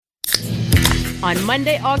On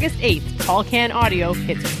Monday, August 8th, Tall Can Audio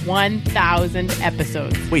hits 1,000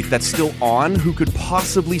 episodes. Wait, that's still on? Who could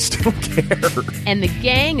possibly still care? And the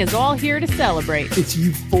gang is all here to celebrate. It's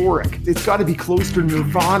euphoric. It's got to be close to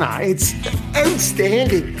Nirvana. It's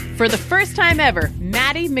outstanding. For the first time ever,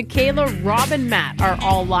 Maddie, Michaela, Rob, and Matt are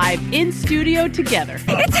all live in studio together.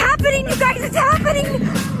 It's happening, you guys! It's happening!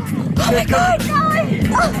 Oh my God!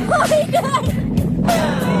 Oh my God!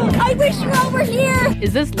 I wish you all were here!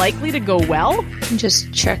 Is this likely to go well?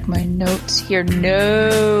 Just check my notes here.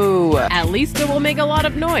 No. At least it will make a lot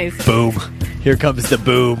of noise. Boom. Here comes the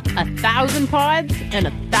boom. 1,000 pods and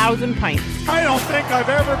 1,000 pints. I don't think I've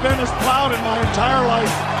ever been as proud in my entire life.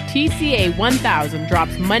 TCA 1000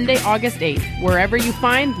 drops Monday, August 8th, wherever you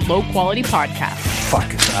find low-quality podcasts.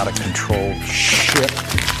 Fuck, it's out of control. Shit.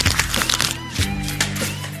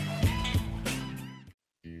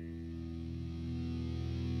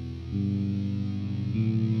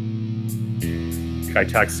 I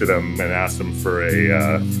texted him and asked him for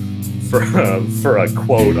a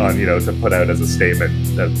quote on, to put out as a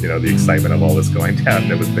statement of, the excitement of all this going down.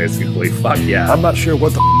 And it was basically, fuck yeah. I'm not sure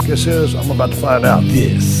what the this is. I'm about to find out.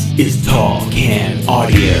 This is Tall Can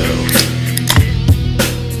Audio.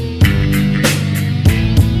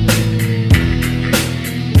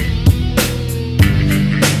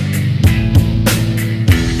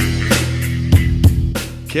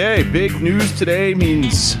 Okay, big news today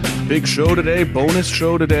means big show today, bonus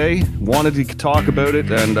show today. Wanted to talk about it,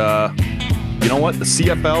 and you know what? The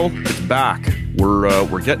CFL is back.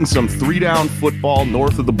 We're getting some 3-down football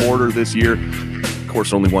north of the border this year. Of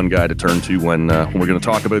course, only one guy to turn to when we're going to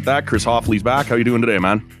talk about that. Chris Hoffley's back. How you doing today,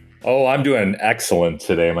 man? Oh, I'm doing excellent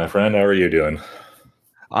today, my friend. How are you doing?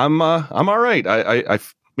 I'm all right. I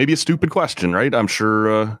maybe a stupid question, right? I'm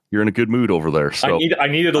sure you're in a good mood over there. So I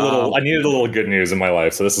needed a little good news in my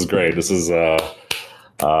life. So this is great. This is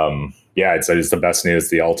it's the best news,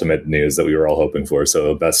 the ultimate news that we were all hoping for.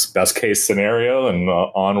 So best case scenario, and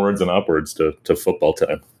onwards and upwards to football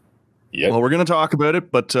time. Yep. Well, we're going to talk about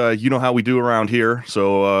it, but you know how we do around here.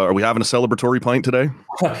 So are we having a celebratory pint today?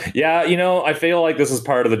 Yeah, I feel like this is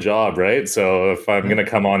part of the job, right? So if I'm going to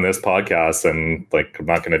come on this podcast, and I'm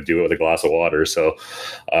not going to do it with a glass of water. So,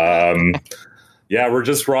 yeah, we're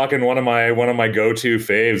just rocking one of my go-to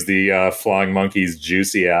faves, the Flying Monkeys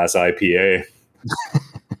Juicy Ass IPA.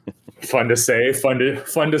 Fun to say, fun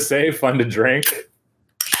to drink.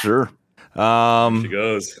 Sure. There she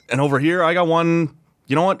goes. And over here, I got one.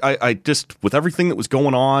 You know what? I just, with everything that was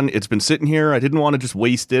going on, it's been sitting here. I didn't want to just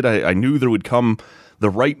waste it. I knew there would come the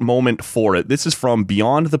right moment for it. This is from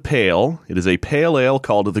Beyond the Pale. It is a pale ale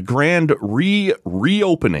called the Grand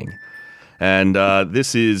Reopening. And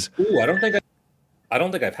this is... Ooh, I don't think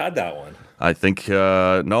I've had that one. I think,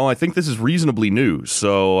 I think this is reasonably new.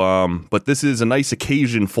 So, but this is a nice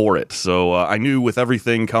occasion for it. So I knew with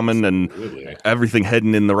everything coming and everything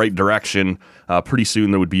heading in the right direction, pretty soon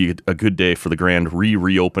there would be a good day for the Grand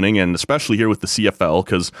Reopening, and especially here with the CFL,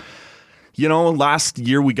 because, last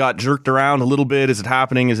year we got jerked around a little bit. Is it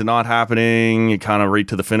happening? Is it not happening? Kind of right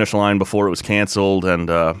to the finish line before it was canceled, and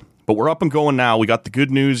but we're up and going now. We got the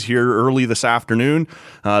good news here early this afternoon.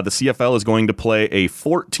 The CFL is going to play a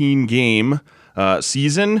 14-game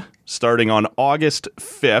season starting on August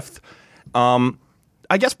 5th.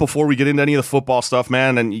 I guess before we get into any of the football stuff,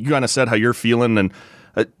 man, and you kind of said how you're feeling, and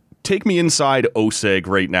take me inside OSEG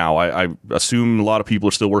right now. I assume a lot of people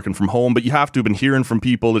are still working from home, but you have to have been hearing from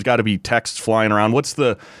people. There's got to be texts flying around. Is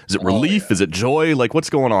it relief? Is it joy?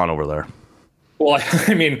 What's going on over there? Well,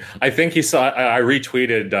 I mean, I think you saw, I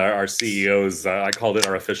retweeted our CEO's, I called it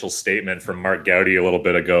our official statement from Mark Gowdy a little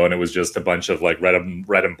bit ago, and it was just a bunch of red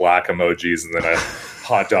and black emojis, and then a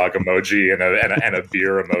hot dog emoji and a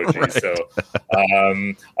beer emoji. Right. So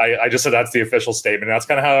I just said that's the official statement. And that's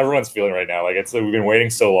kind of how everyone's feeling right now. We've been waiting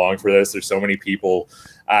so long for this. There's so many people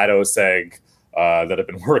at OSEG that have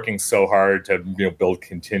been working so hard to build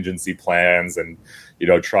contingency plans and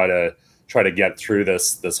try to get through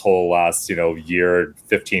this whole last, year,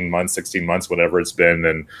 15 months, 16 months, whatever it's been.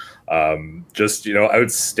 And just,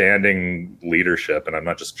 outstanding leadership. And I'm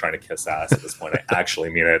not just trying to kiss ass at this point. I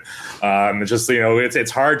actually mean it.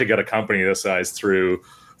 It's hard to get a company this size through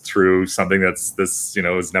something that's this,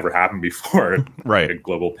 has never happened before. Right. A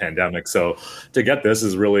global pandemic. So to get this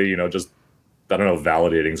is really, just, I don't know if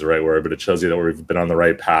validating is the right word, but it shows you that we've been on the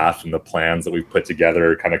right path, and the plans that we've put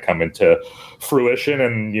together kind of come into fruition.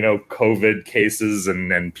 And, COVID cases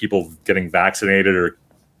and people getting vaccinated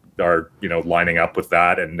are lining up with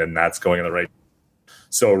that. And then that's going in the right.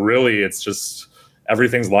 So really, it's just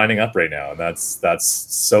everything's lining up right now. And that's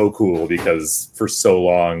so cool, because for so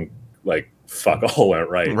long, fuck all went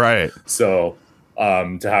right. Right. So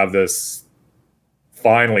to have this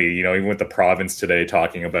finally, even with the province today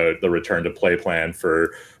talking about the return to play plan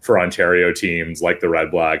for Ontario teams like the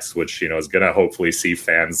Red Blacks, which, is going to hopefully see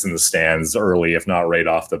fans in the stands early, if not right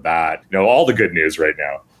off the bat. All the good news right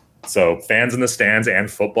now. So fans in the stands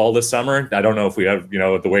and football this summer. I don't know if we have,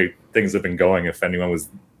 the way things have been going, if anyone was,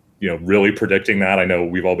 really predicting that. I know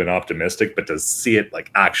we've all been optimistic, but to see it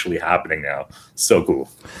like actually happening now, so cool.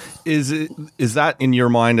 Is that in your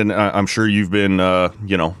mind? And I'm sure you've been,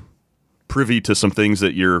 privy to some things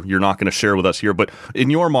that you're not going to share with us here, but in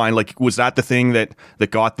your mind, like, was that the thing that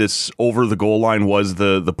got this over the goal line? Was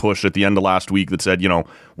the push at the end of last week that said,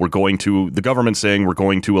 the government saying we're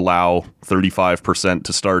going to allow 35%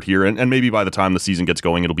 to start here, and maybe by the time the season gets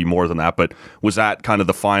going, it'll be more than that. But was that kind of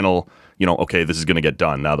the final, okay, this is going to get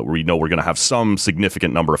done now that we know we're going to have some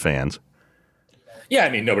significant number of fans? Yeah, I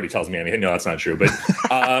mean, nobody tells me anything. No, that's not true. But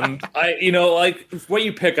like what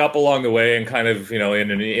you pick up along the way and kind of, in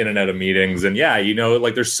and out of meetings, and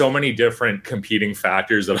like there's so many different competing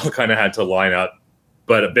factors that all kind of had to line up.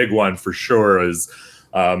 But a big one for sure is,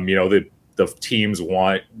 the teams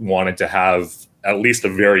wanted to have at least a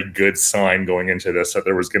very good sign going into this, that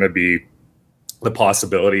there was going to be the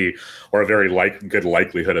possibility or a very good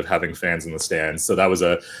likelihood of having fans in the stands. So that was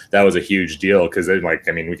a huge deal, because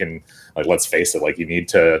we can, let's face it, you need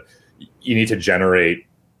to generate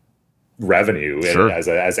revenue. Sure.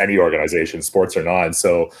 as any organization, sports or not.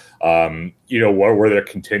 So what were there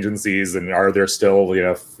contingencies, and are there still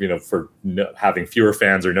for having fewer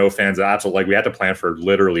fans or no fans? Absolutely, we had to plan for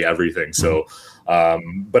literally everything. So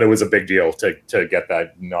but it was a big deal to get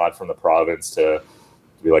that nod from the province to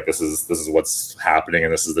be like, this is what's happening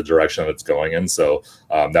and this is the direction that it's going in. So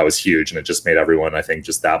that was huge, and it just made everyone, I think,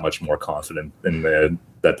 just that much more confident in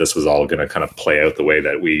that this was all going to kind of play out the way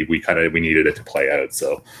that we needed it to play out.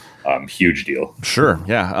 So huge deal. Sure.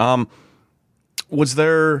 Yeah. Was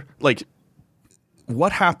there,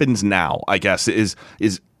 what happens now, I guess, is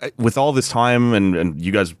with all this time, and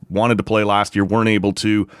you guys wanted to play last year, weren't able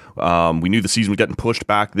to, we knew the season was getting pushed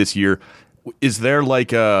back this year. Is there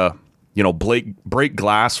break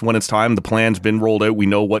glass when it's time? The plan's been rolled out, we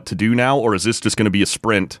know what to do now? Or is this just going to be a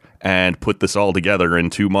sprint and put this all together in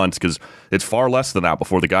 2 months? Because it's far less than that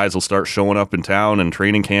before the guys will start showing up in town and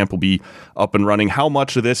training camp will be up and running. How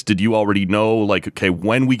much of this did you already know? Okay,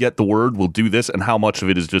 when we get the word, we'll do this, and how much of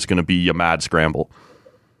it is just going to be a mad scramble?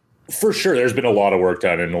 For sure, there's been a lot of work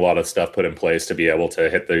done and a lot of stuff put in place to be able to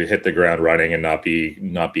hit the ground running and not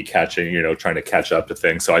be catching, trying to catch up to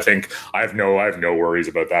things. So I think I have no worries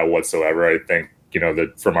about that whatsoever. I think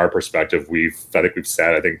that from our perspective, I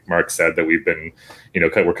think Mark said that we've been,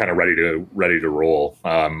 we're kind of ready to roll.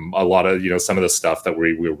 A lot of some of the stuff that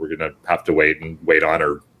we're going to have to wait on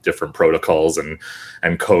are different protocols and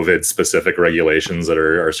COVID specific regulations that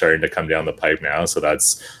are starting to come down the pipe now. So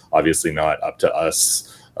that's obviously not up to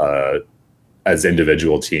us. As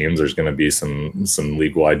individual teams, there's going to be some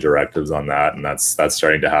league-wide directives on that, and that's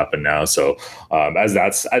starting to happen now. So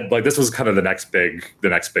this was kind of the next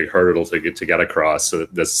big hurdle to get across. So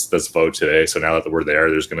this vote today. So now that we're there,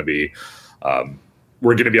 there's going to be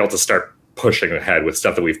we're going to be able to start pushing ahead with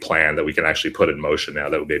stuff that we've planned that we can actually put in motion now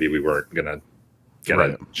that maybe we weren't going to get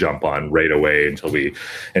a jump on right away until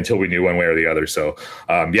we knew one way or the other. So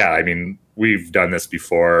we've done this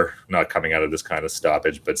before, not coming out of this kind of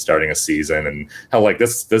stoppage, but starting a season, and how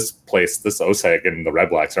this place, this OSEG and the Red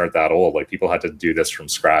Blacks aren't that old. People had to do this from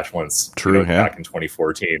scratch once. True, back in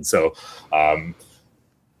 2014. So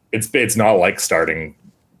it's not like starting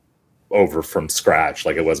over from scratch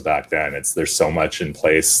like it was back then. There's so much in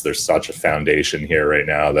place. There's such a foundation here right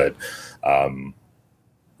now that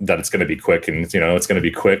it's going to be quick, and it's going to be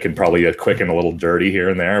quick and probably quick and a little dirty here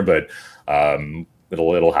and there, but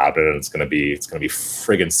it'll happen, and it's going to be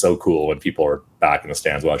friggin' so cool when people are back in the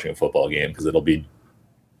stands watching a football game, because it'll be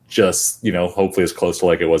just hopefully as close to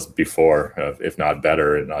like it was before, if not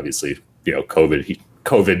better. And obviously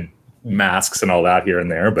COVID masks and all that here and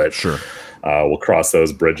there, but sure, we'll cross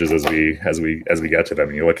those bridges as we get to them.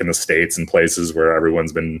 And you look in the States and places where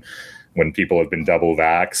when people have been double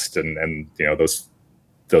vaxxed, and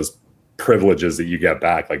those privileges that you get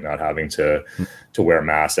back, like not having to wear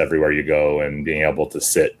masks everywhere you go, and being able to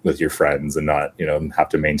sit with your friends and not have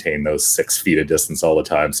to maintain those 6 feet of distance all the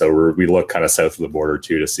time. So we look kind of south of the border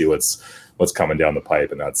too to see what's coming down the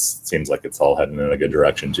pipe, and that seems like it's all heading in a good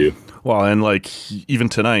direction too. Well, and even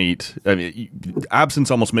tonight,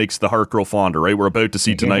 absence almost makes the heart grow fonder, right? We're about to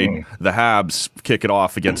see tonight the Habs kick it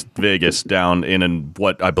off against Vegas down in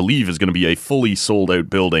what I believe is going to be a fully sold out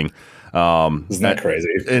building. Isn't that crazy?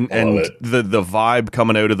 And the vibe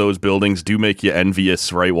coming out of those buildings do make you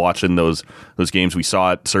envious, right? Watching those games. We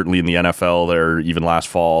saw it certainly in the NFL there, even last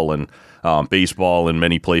fall, and baseball in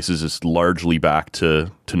many places is largely back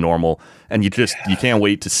to normal. And you can't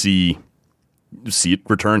wait to see it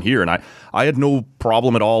return here. And I had no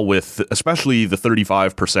problem at all with, especially the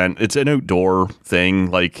 35%. It's an outdoor thing.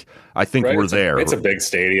 Like, I think we're there. It's a big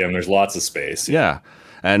stadium. There's lots of space. Yeah.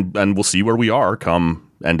 And we'll see where we are come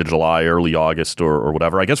end of July, early August, or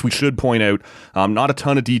whatever. I guess we should point out, not a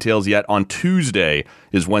ton of details yet. On Tuesday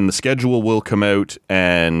is when the schedule will come out,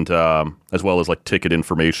 and as well as like ticket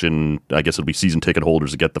information. I guess it'll be season ticket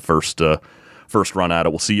holders that get the first run at it.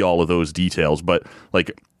 We'll see all of those details. But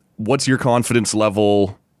like, what's your confidence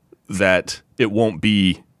level that it won't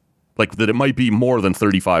be like that? It might be more than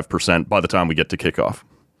 35% by the time we get to kickoff.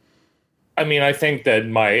 I mean, I think that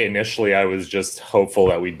initially I was just hopeful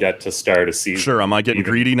that we'd get to start a season. Sure, am I getting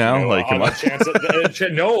greedy now? No, I'm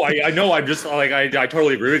just like I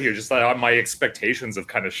totally agree with you. Just that my expectations have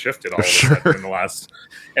kind of shifted all of a sudden in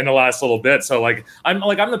the last little bit. So like I'm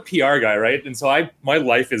the PR guy, right? And so my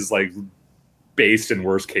life is like based in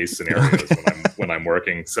worst case scenarios when I'm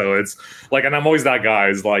working. So it's like, and I'm always that guy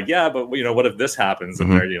who's like, yeah, but what if this happens? And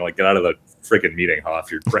they're like, get out of the freaking meeting, Hoff.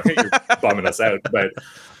 You're bumming us out. But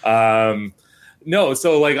no,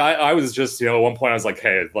 so like I was just, at one point I was like,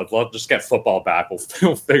 hey, let's just get football back.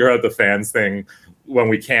 We'll figure out the fans thing when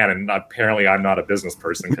we can. And apparently I'm not a business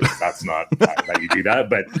person, because that's not how you do that.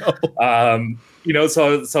 But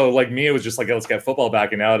so like me, it was just like, let's get football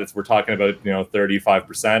back. And now we're talking about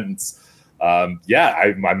 35%. It's I'm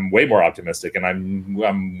way more optimistic, and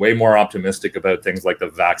I'm way more optimistic about things like the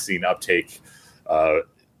vaccine uptake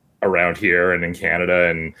around here and in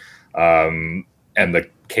Canada, and the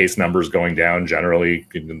case numbers going down generally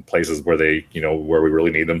in places where where we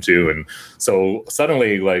really need them to. And so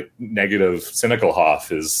suddenly, like, negative, cynical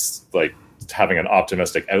Hoff is like having an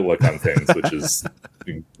optimistic outlook on things, which is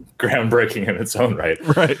groundbreaking in its own right.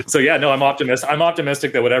 Right. So yeah, no, I'm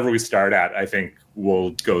optimistic that whatever we start at, I think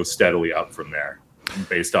we'll go steadily up from there,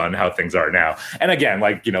 based on how things are now. And again,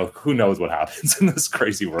 like, who knows what happens in this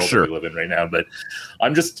crazy world that we live in right now. But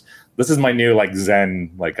this is my new like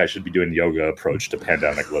Zen, like I should be doing yoga approach to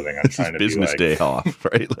pandemic living. I'm trying to business be like, day off,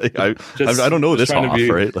 right? Like I don't know this off,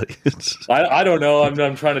 right? Like I don't know.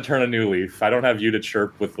 I'm trying to turn a new leaf. I don't have you to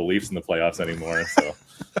chirp with the Leafs in the playoffs anymore. So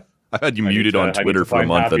I had you muted on Twitter for a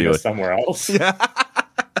month anyway. Somewhere else. Yeah.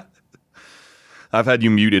 I've had you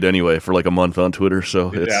muted anyway for like a month on Twitter, so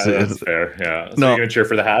that's fair. Yeah. So you're gonna cheer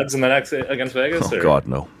for the Habs in the next against Vegas? Oh God,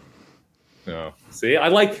 no. No.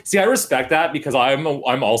 I respect that, because I'm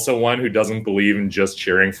also one who doesn't believe in just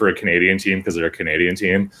cheering for a Canadian team because they're a Canadian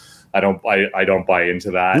team. I don't buy into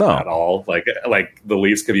that at all. Like the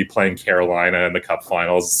Leafs could be playing Carolina in the Cup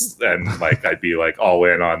Finals, and like I'd be like all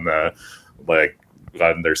in on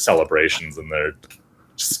on their celebrations and their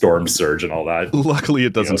storm surge and all that. Luckily,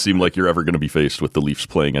 it doesn't seem like you're ever going to be faced with the Leafs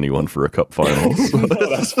playing anyone for a Cup Finals. No,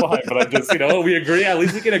 that's fine. But I just, we agree. At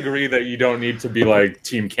least we can agree that you don't need to be like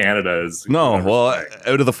Team Canada.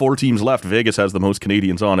 Out of the 4 teams left, Vegas has the most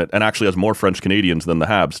Canadians on it, and actually has more French Canadians than the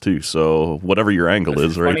Habs too. So whatever your angle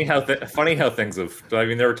is, right? Funny how things have. I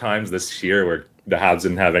mean, there were times this year where the Habs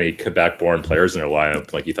didn't have any Quebec-born players in their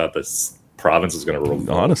lineup. Like, you thought this province was going to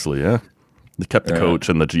roll. Honestly, yeah. They kept the coach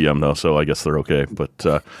and the GM, though, so I guess they're okay.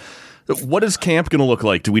 But what is camp going to look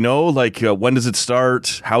like? Do we know? Like, when does it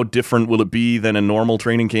start? How different will it be than a normal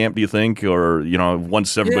training camp, do you think? Or,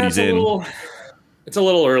 once everybody's in? It's a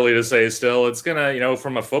little early to say still. It's going to,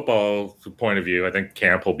 from a football point of view, I think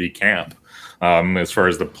camp will be camp as far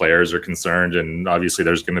as the players are concerned. And obviously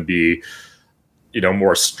there's going to be,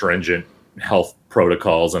 more stringent health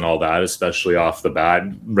protocols and all that, especially right off the bat,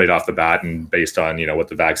 and based on what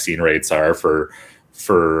the vaccine rates are for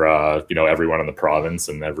everyone in the province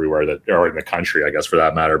and everywhere or in the country, I guess, for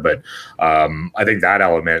that matter. But I think that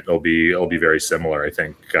element will be very similar. I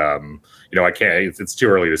think I can't. It's too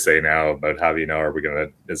early to say now about how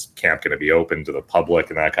is camp going to be open to the public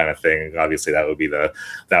and that kind of thing. Obviously, that would be the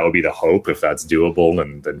hope. If that's doable,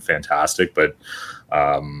 and then fantastic. But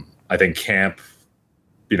I think camp,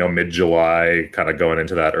 mid-July, kind of going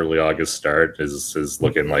into that early August start is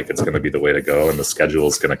looking like it's going to be the way to go. And the schedule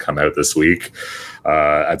is going to come out this week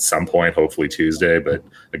at some point, hopefully Tuesday. But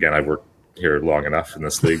again, I've worked here long enough in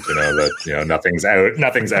this league to know that, nothing's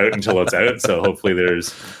out until it's out. So hopefully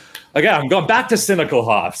again, I'm going back to cynical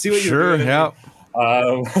Hoff. See what you're doing? Yeah.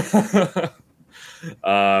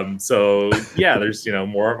 So yeah, there's, a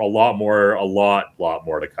lot more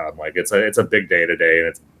to come. Like it's a big day today, and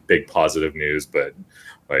it's big positive news, but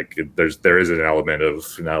like there is an element of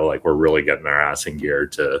like we're really getting our ass in gear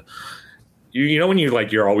to. When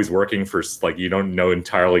you're always working for like you don't know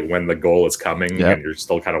entirely when the goal is coming and you're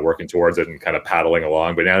still kind of working towards it and kind of paddling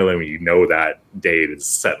along. But now when you know that date is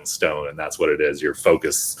set in stone and that's what it is, your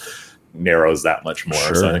focus narrows that much more.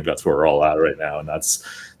 Sure. So I think that's where we're all at right now, and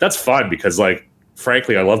that's fun because like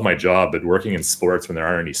frankly I love my job, but working in sports when there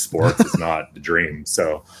aren't any sports is not the dream.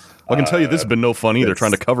 So. I can tell you this has been no fun either,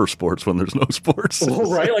 trying to cover sports when there's no sports.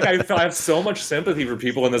 Right? Like I have so much sympathy for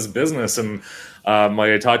people in this business. And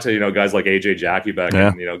like I talked to, guys like AJ Jackiebeck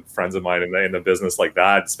and, friends of mine in the business like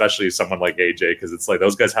that, especially someone like AJ, because it's like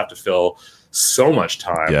those guys have to fill so much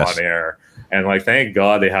time on air. And like, thank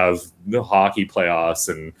God they have the hockey playoffs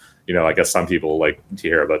and, I guess some people like to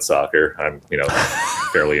hear about soccer. I'm,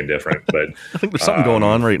 fairly indifferent, but I think there's something going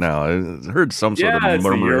on right now. I heard some sort of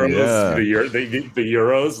murmur. The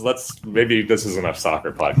Euros. Maybe this is enough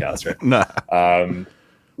soccer podcast, right? Nah.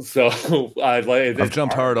 So I've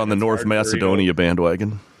jumped hard on the North Macedonia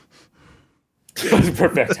bandwagon.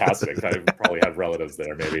 Fantastic. I probably have relatives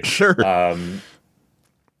there, maybe. Sure.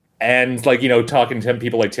 And like, talking to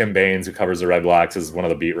people like Tim Baines, who covers the Red Blacks, is one of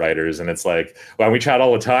the beat writers. And it's like, when we chat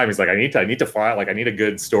all the time, he's like, I need to find, like, I need a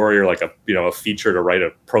good story or like a feature to write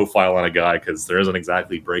a profile on a guy. Cause there isn't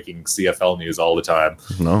exactly breaking CFL news all the time.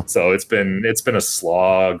 No. So it's been a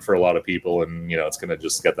slog for a lot of people. And, it's going to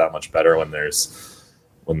just get that much better when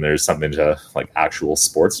there's something to like actual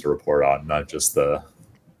sports to report on, not just the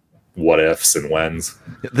what ifs and whens.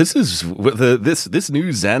 This is this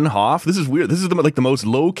new Zen Hoff. This is weird. This is the most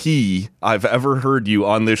low key I've ever heard you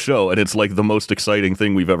on this show, and it's like the most exciting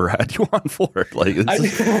thing we've ever had you on for. Like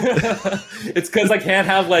it's because I can't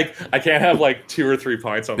have like 2 or 3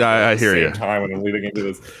 pints on I hear the you. same time when I'm leading into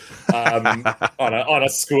this on a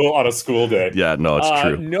school day. Yeah, no, it's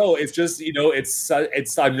true. No, it's just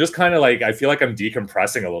it's I'm just kind of like I feel like I'm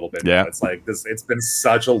decompressing a little bit. Yeah, now. It's like this. It's been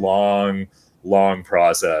such a long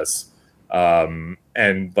process.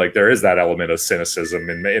 And like there is that element of cynicism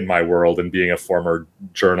in my world, and being a former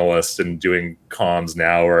journalist and doing comms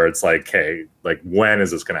now, where it's like, hey, like when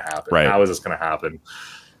is this going to happen? Right. How is this going to happen?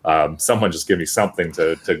 Someone just give me something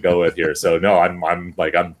to go with here. So no, I'm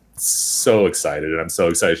so excited, and I'm so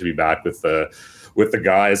excited to be back with the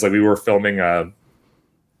guys. Like we were filming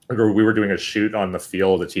we were doing a shoot on the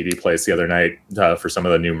field at TD Place the other night for some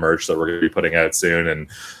of the new merch that we're going to be putting out soon, and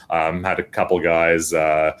had a couple guys,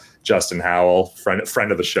 Justin Howell, friend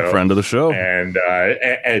of the show, and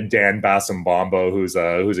Dan Bassam-Bombo, who's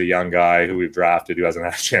a young guy who we've drafted who hasn't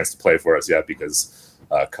had a chance to play for us yet because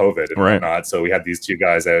COVID and whatnot. So we had these 2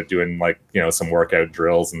 guys out doing like some workout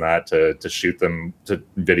drills and that to shoot them to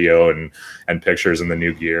video and pictures in the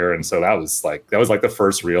new gear, and so that was like the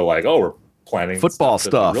first real like we're planning football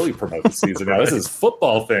stuff to really promote the season. Now this is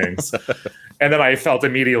football things. And then I felt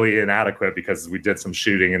immediately inadequate because we did some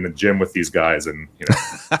shooting in the gym with these guys, and they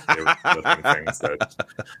were lifting things that,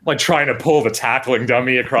 like trying to pull the tackling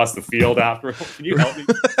dummy across the field after. Can you help me?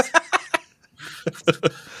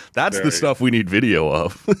 That's the stuff we need video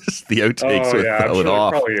of. The outtakes with I'm sure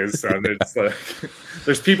off. It probably is, son. It's like,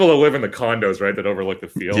 there's people that live in the condos, right, that overlook the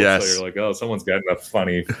field. Yes. So you're like, someone's getting a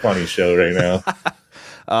funny show right now.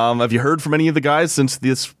 Have you heard from any of the guys since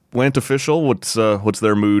this went official? What's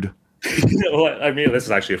their mood? Well, I mean, this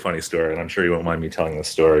is actually a funny story, and I'm sure you won't mind me telling this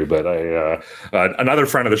story. But another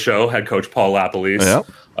friend of the show, head coach Paul Lapalisse,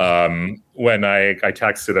 when I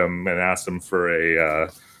texted him and asked him for a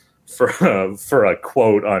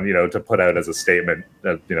quote on to put out as a statement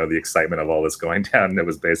of the excitement of all this going down, and it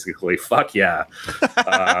was basically "fuck yeah."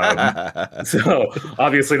 So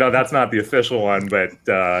obviously, no, that's not the official one, but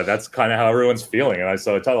that's kind of how everyone's feeling. And I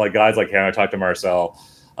talk like guys like him. I talked to Marcel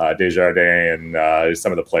Desjardins and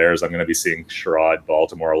some of the players. I'm going to be seeing Sherrod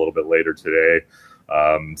Baltimore a little bit later today.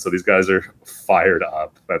 So these guys are fired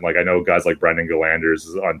up, and like I know guys like Brendan Galanders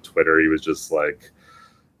on Twitter. He was just like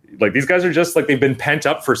these guys are just like they've been pent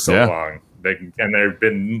up for so long. They've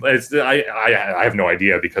been. I have no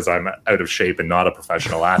idea because I'm out of shape and not a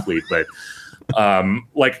professional athlete. But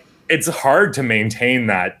like it's hard to maintain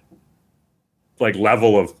that like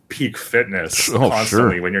level of peak fitness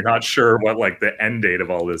constantly when you're not sure what like the end date of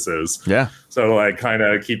all this is. Yeah. So like kind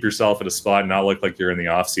of keep yourself at a spot and not look like you're in the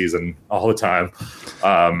off season all the time.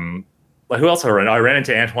 Like who else I ran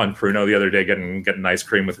into Antoine Pruneau the other day getting ice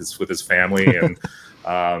cream with his family, and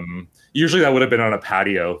usually that would have been on a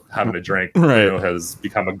patio having a drink. Right. Has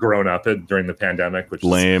become a grown up during the pandemic, which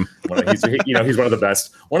lame. He's one of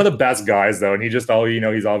the best guys though, and he just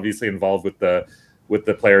he's obviously involved with with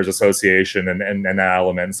the Players Association and that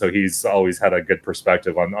element. So he's always had a good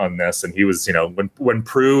perspective on this. And he was, when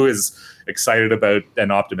Prue is excited about and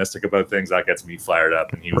optimistic about things, that gets me fired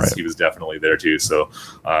up. And he was definitely there too. So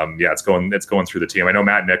it's going through the team. I know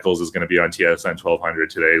Matt Nichols is going to be on TSN 1200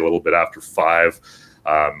 today, a little bit after 5.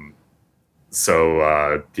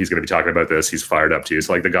 So he's going to be talking about this. He's fired up too.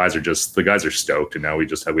 So like the guys are stoked, and now we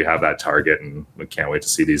have that target, and we can't wait to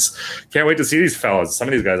see these fellas. Some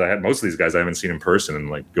of these guys most of these guys I haven't seen in person in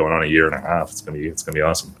like going on a year and a half. It's gonna be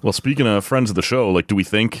awesome. Well, speaking of friends of the show, like, do we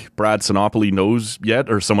think Brad Sinopoli knows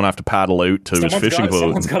yet, or someone have to paddle out to his fishing boat?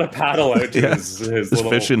 Someone's got to paddle out to his little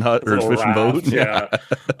fishing hut or his fishing raft. boat. Yeah.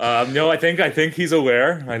 No, I think he's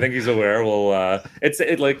aware. Well, it's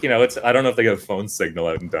I don't know if they have phone signal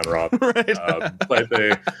out in Dunrop. Right.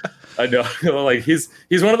 But I know, like he's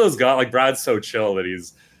one of those guys. Like Brad's so chill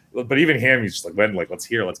that but even him, he's just like,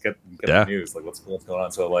 let's get the news. Like what's going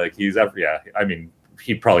on? So like I mean,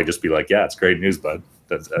 he'd probably just be like, yeah, it's great news, bud,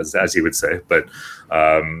 as he would say. But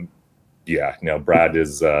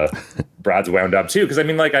Brad's wound up too. Because I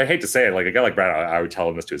mean, like, I hate to say it, like a guy like Brad, I would tell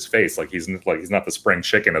him this to his face. Like he's not the spring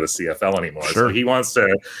chicken of the CFL anymore. Sure. So he wants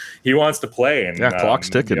to play. And clock's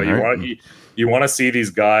ticking. Right? You want to see these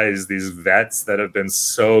guys, these vets that have been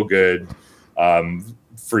so good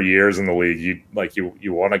for years in the league.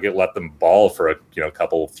 You want to let them ball for a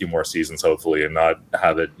few more seasons, hopefully, and not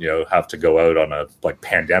have it have to go out on a like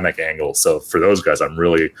pandemic angle. So for those guys, I'm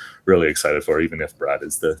really, really excited for, even if Brad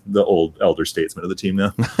is the old elder statesman of the team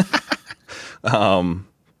now.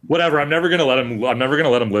 Whatever. I'm never gonna let him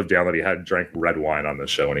live down that he had drank red wine on this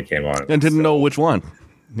show when he came on and didn't know which one.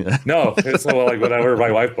 Yeah. No, it's like whatever my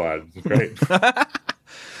wife bought. It's great.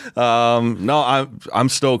 No, I'm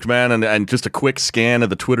stoked, man, and just a quick scan of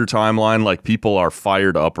the Twitter timeline. Like, people are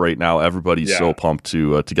fired up right now. Everybody's so pumped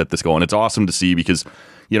to get this going. It's awesome to see because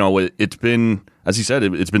it's been, as you said,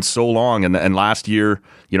 it's been so long, and last year,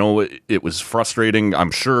 it was frustrating.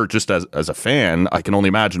 I'm sure, just as a fan, I can only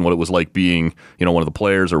imagine what it was like being, one of the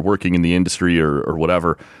players or working in the industry or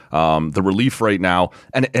whatever. The relief right now,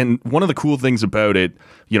 and one of the cool things about it,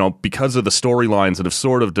 because of the storylines that have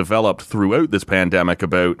sort of developed throughout this pandemic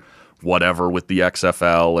about whatever with the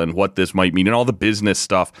XFL and what this might mean and all the business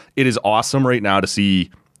stuff, it is awesome right now to see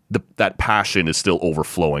that passion is still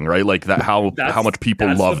overflowing, right? Like that, how much people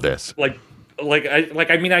love this. I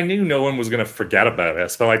mean, I knew no one was going to forget about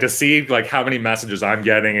this, but like to see like how many messages I'm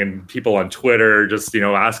getting and people on Twitter just,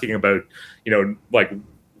 asking about,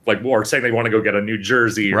 or saying they want to go get a new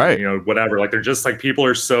jersey, right? Or, whatever. Like they're just like, people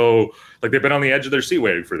are so like they've been on the edge of their seat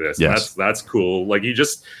waiting for this. Yes. And that's cool. Like you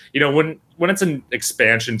just, when it's an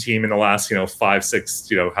expansion team in the last, 5,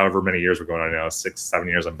 6, however many years we're going on now, 6, 7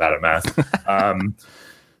 years, I'm bad at math.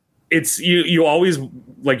 It's you always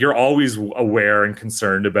like you're always aware and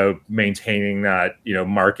concerned about maintaining that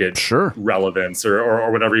market relevance or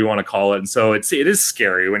whatever you want to call it, and so it is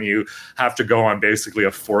scary when you have to go on basically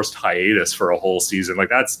a forced hiatus for a whole season. Like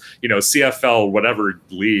that's CFL, whatever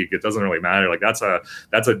league, it doesn't really matter. Like that's a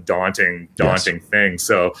daunting thing.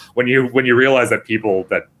 So when you realize that people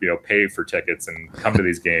that pay for tickets and come to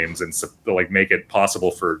these games and like make it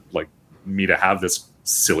possible for like me to have this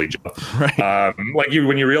silly job, right?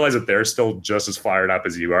 When you realize that they're still just as fired up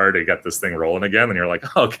as you are to get this thing rolling again, then you're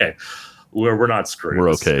like, okay, we're not screwed. We're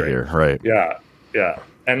okay here, right? Yeah.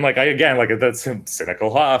 And that's cynical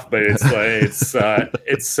Hoff, but it's like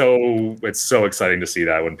it's so exciting to see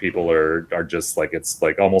that when people are just like, it's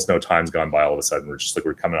like almost no time's gone by. All of a sudden,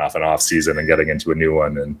 we're coming off an off season and getting into a new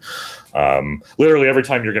one, and literally every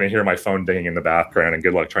time you're going to hear my phone dinging in the background, and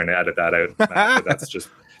good luck trying to edit that out.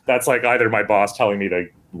 That's like either my boss telling me to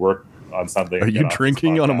work on something. Are you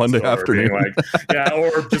drinking on a Monday afternoon?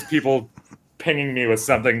 Or just people pinging me with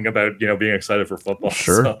something about being excited for football.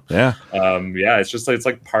 Sure. So, it's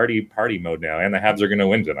like party mode now, and the Habs are going to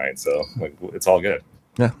win tonight, so like it's all good.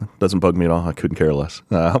 Yeah, doesn't bug me at all. I couldn't care less.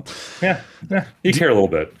 You care a little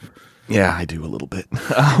bit. Yeah, I do a little bit.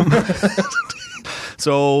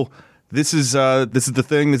 So this is the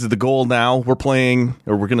thing. This is the goal now. We're playing,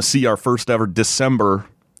 or we're going to see our first ever December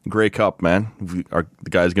Grey Cup, man. The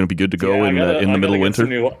guy's going to be good to go in the middle of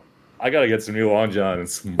winter. I got to get some new Long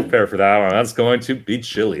Johns and prepare for that one. That's going to be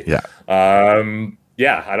chilly. Yeah. I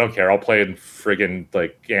don't care. I'll play in friggin'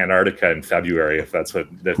 like Antarctica in February if that's what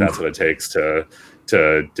it takes to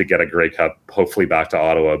get a Grey Cup, hopefully back to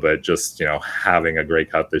Ottawa. But just having a Grey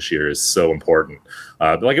Cup this year is so important.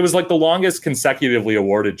 It was like the longest consecutively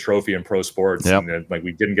awarded trophy in pro sports, and like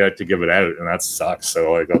we didn't get to give it out, and that sucks.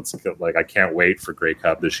 So I can't wait for Grey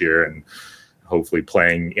Cup this year, and hopefully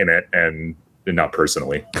playing in it and not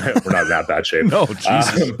personally. We're not in that bad shape. No,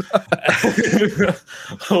 Jesus.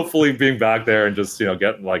 Hopefully being back there and just,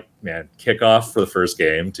 getting kickoff for the first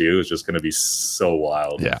game too is just going to be so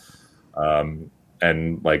wild. Yeah.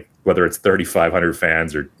 And whether it's 3,500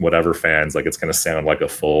 fans or whatever fans, it's going to sound like a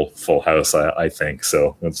full house, I think.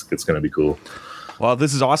 So it's going to be cool. Well,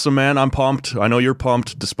 this is awesome, man. I'm pumped. I know you're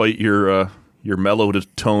pumped despite your mellowed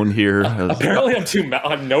tone here. Apparently, I'm too.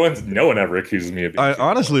 No one ever accuses me of being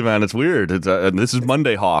honestly, man, it's weird. And this is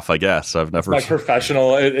Monday Hoff, I guess. I've never. It's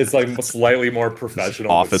professional. It's slightly more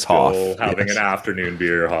professional. Office Hoff. Having an afternoon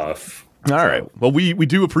beer Hoff. All right. Well, we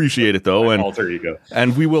do appreciate it though, and alter ego.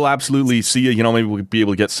 And we will absolutely see you. Maybe we'll be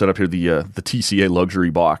able to get set up here the TCA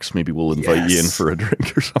luxury box. Maybe we'll invite you in for a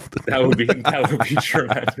drink or something. That would be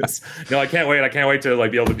tremendous. No, I can't wait. I can't wait to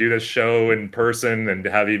be able to do this show in person and be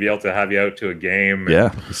able to have you out to a game. Yeah,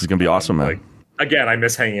 this is gonna be awesome, man. Again, I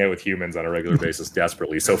miss hanging out with humans on a regular basis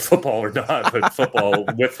desperately. So football or not, but football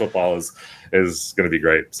is going to be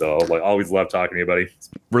great. So always love talking to you, buddy.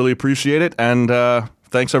 Really appreciate it, and.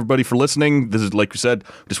 Thanks, everybody, for listening. This is, like you said,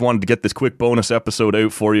 just wanted to get this quick bonus episode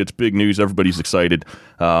out for you. It's big news. Everybody's excited.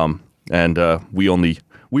 And we only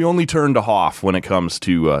turn to Hoff when it comes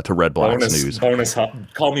to Red Blacks news. Bonus Hoff.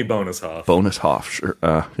 Call me Bonus Hoff. Bonus Hoff, sure,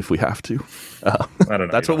 if we have to. I don't know.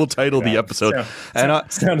 That's what we'll title the episode.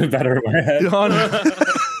 Sounded better in my head.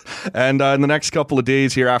 And in the next couple of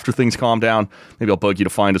days here, after things calm down, maybe I'll bug you to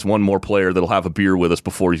find us one more player that'll have a beer with us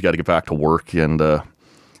before he's got to get back to work and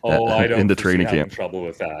I don't into training camp. Trouble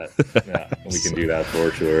with that. Yeah, we can do that for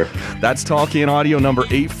sure. That's Tall Can Audio number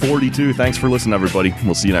 842. Thanks for listening, everybody.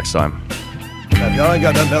 We'll see you next time. Now, if y'all ain't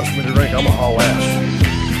got nothing else for me to drink, I'm gonna haul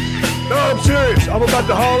ass. No, I'm serious. I'm about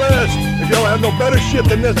to haul ass. If y'all have no better shit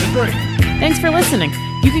than this to drink. Thanks for listening.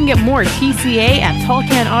 You can get more TCA at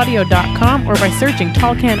tallcanaudio.com or by searching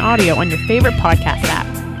Tall Can Audio on your favorite podcast app.